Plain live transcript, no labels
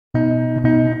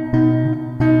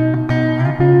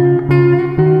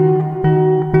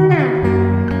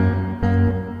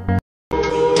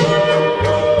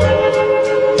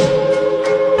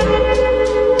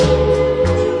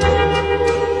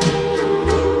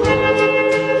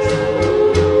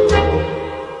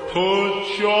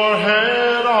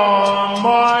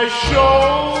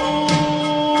shoulder,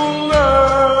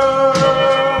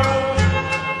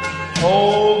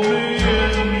 hold me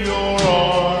in your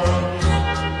arms,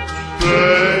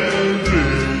 baby.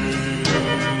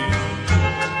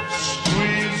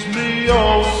 Squeeze me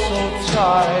oh so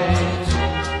tight,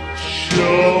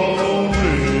 show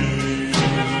me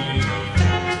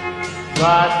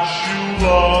that you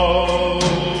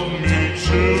love me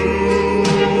too.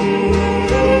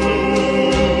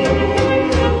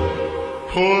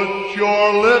 Put your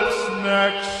lips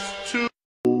next to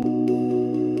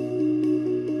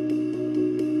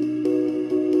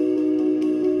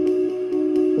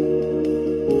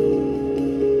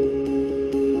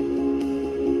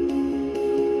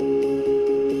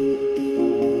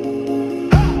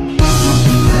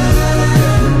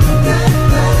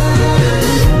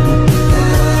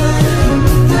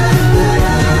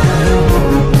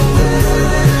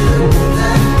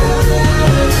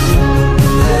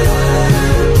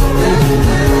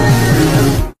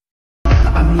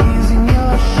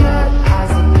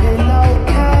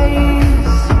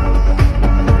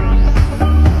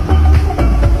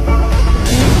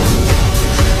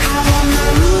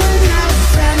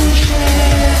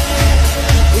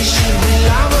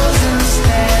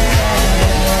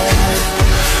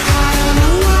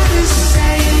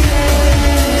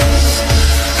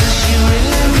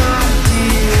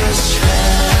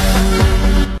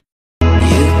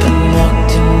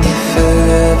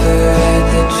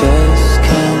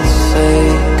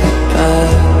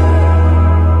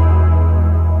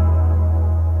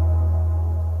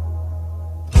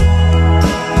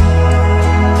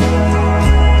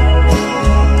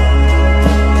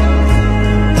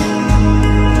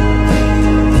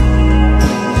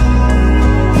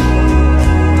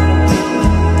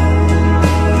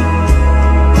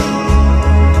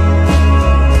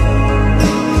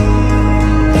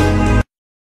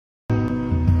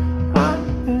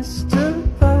Mr.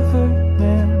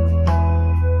 Loverman,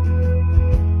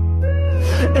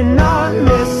 and I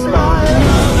miss my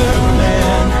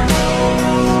Loverman.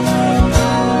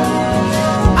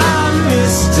 I'm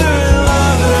Mr.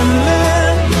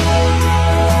 Loverman.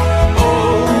 Oh,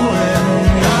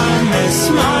 and I miss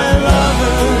my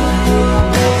lover.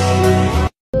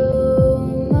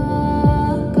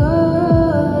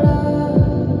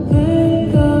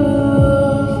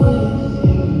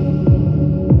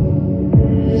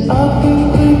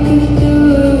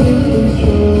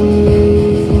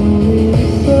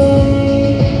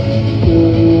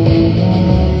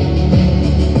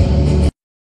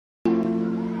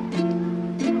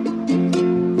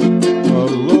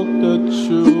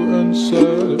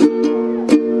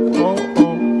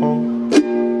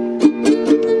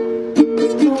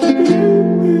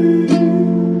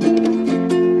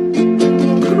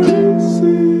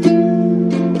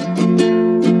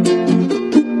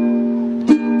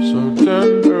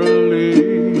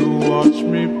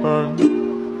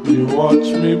 You watch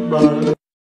me burn.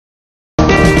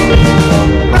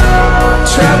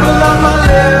 Trouble on my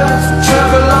left,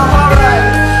 trouble on my right.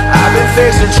 I've been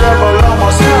facing trouble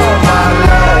almost all my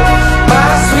life. My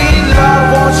sweet love,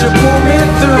 won't you pull me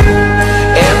through?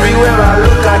 Everywhere I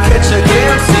look, I catch a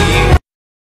glimpse of you.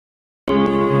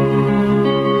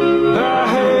 I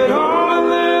had all of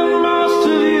them most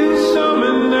of you,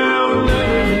 something now and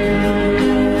then,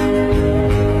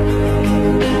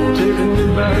 taking me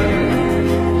back.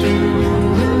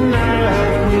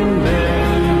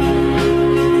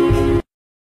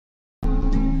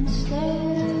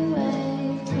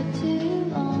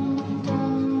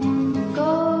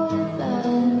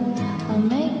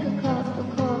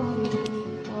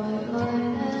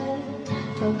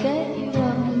 Get you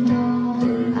up and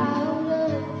going out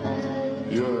of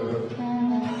bed.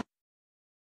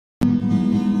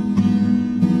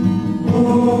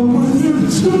 Oh, when you're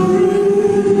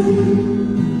terrified,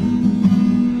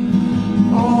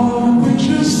 oh, when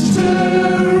you're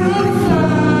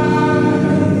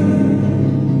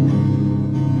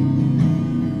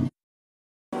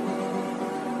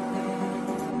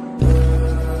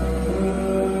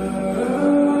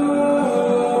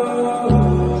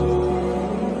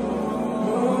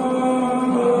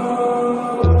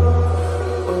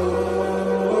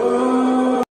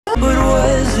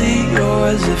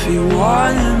if you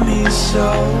wanted me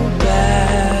so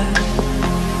bad.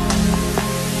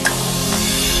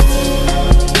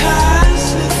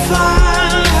 Pacify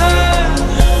her,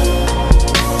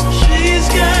 she's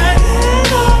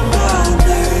getting on my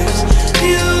nerves.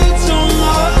 You don't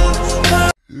love her.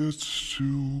 It's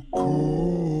too cold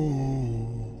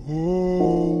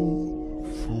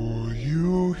for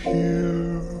you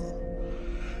here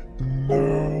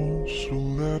now, so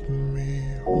let me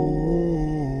hold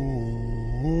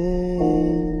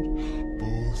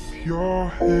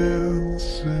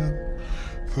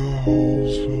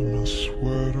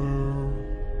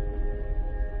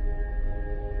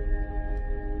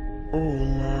All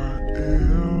I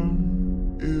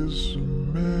am is a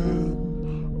man.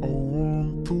 I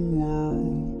want the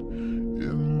world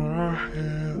in my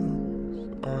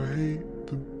hands. I hate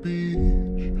the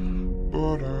beach,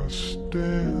 but I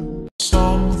stand.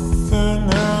 Something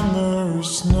and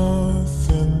there's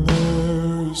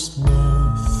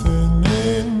nothing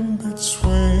in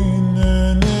between.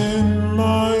 And in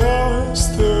my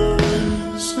eyes there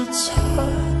is a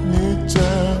tiny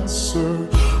dancer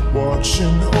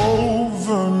watching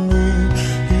over me.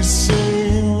 He's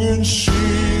singing,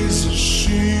 she's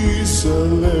a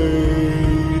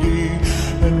lady,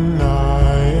 and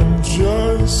I am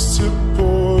just a